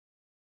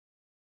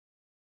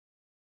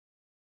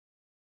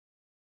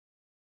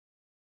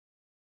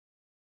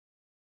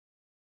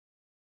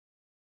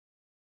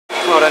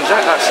Well done,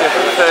 Jack. That's your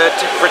third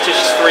British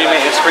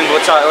 3-metre springboard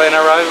title in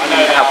a row.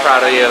 How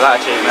proud are you of that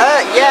achievement?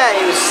 Yeah,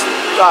 it was.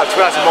 Well, to be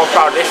honest, I'm more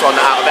proud of this one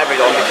out of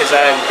everyone because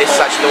this is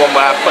actually the one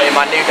where I put in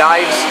my new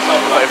dives.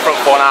 I put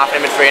in front 4.5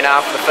 and inward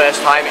 3.5 for the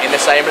first time in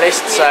the same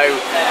list. So,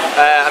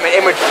 I mean,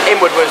 inward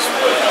was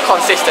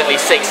consistently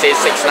 6s,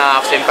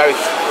 6.5s in both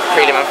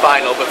prelim and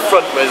final, but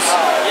front was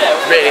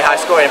really high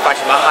scoring. In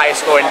fact, it was my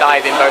highest scoring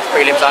dive in both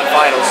prelims and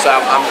finals, so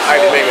I'm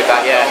over the moon with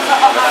that, yeah.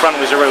 The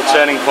front was a real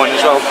turning point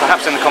as well.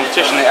 Perhaps in the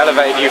competition it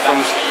elevated you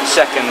from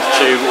second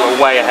to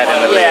way ahead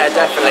in the league. Yeah,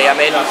 definitely. I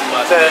mean,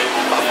 the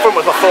front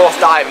was my fourth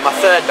dive, and my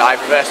third dive,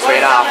 reverse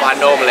 3.5, I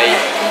normally,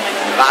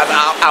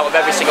 out of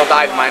every single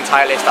dive in my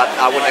entire list,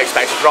 I wouldn't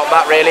expect to drop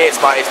that really. It's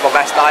my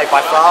best dive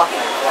by far.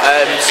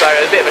 So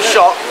it was a bit of a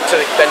shock to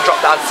then drop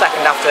down to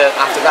second after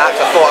that,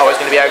 because I thought I was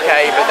going to be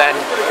okay, but then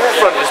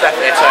front was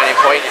definitely a turning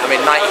point. I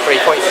mean, 93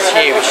 points is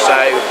huge, so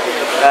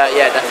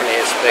yeah, definitely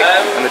it's big.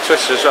 And the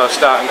twister as well,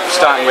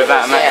 starting with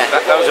that, and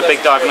that was a big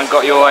dive and it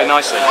got you away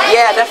nicely.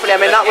 Yeah, definitely.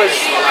 I mean, that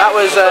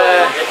was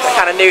a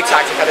kind of new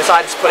tactic. I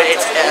decided to put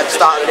it at the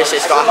start of this.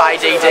 It's got a high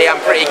DD.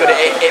 I'm pretty good at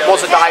it. It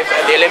was a dive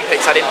at the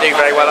Olympics. I didn't do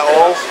very well at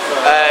all.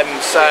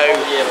 So,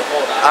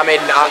 I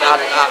mean,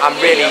 I'm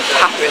really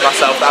happy with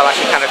myself that I've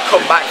actually kind of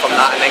come back from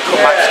that and then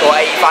come back to score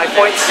 85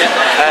 points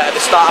at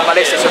the start of my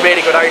list. It's a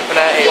really good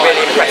opener. It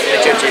really impressed the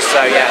judges.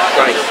 So yeah,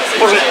 great. It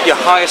wasn't your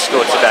highest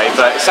score today,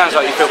 but it sounds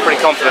like you feel pretty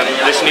confident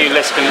this new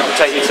list can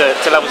take you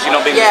to levels you've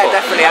not been before. Yeah,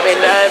 definitely. I mean,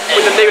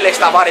 with the new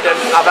list, I've added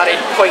 0.7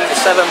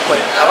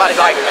 I've added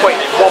like 1.2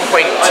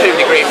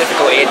 degree of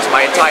difficulty into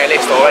my entire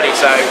list already.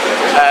 So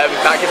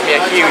that gives me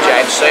a huge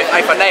edge. So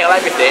if I nail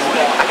everything,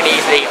 I can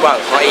easily, well,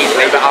 not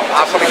easily, but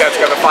I'll probably go to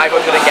over 500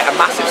 and get a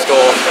massive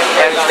score.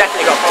 It's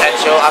definitely got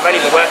potential. I've only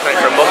been working on it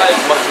for a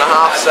month and a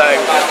half, so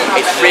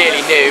it's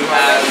really new.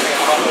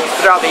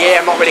 Throughout the year,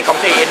 I'm not really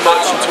competing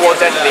much, and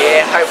towards the end of the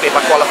year, hopefully if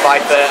I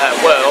qualify for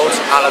Worlds,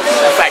 I'll have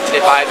perfected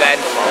it by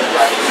then,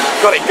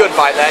 got it good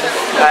by then,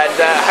 and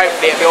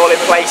hopefully it'll be all in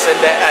place and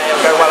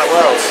it'll go well at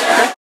Worlds.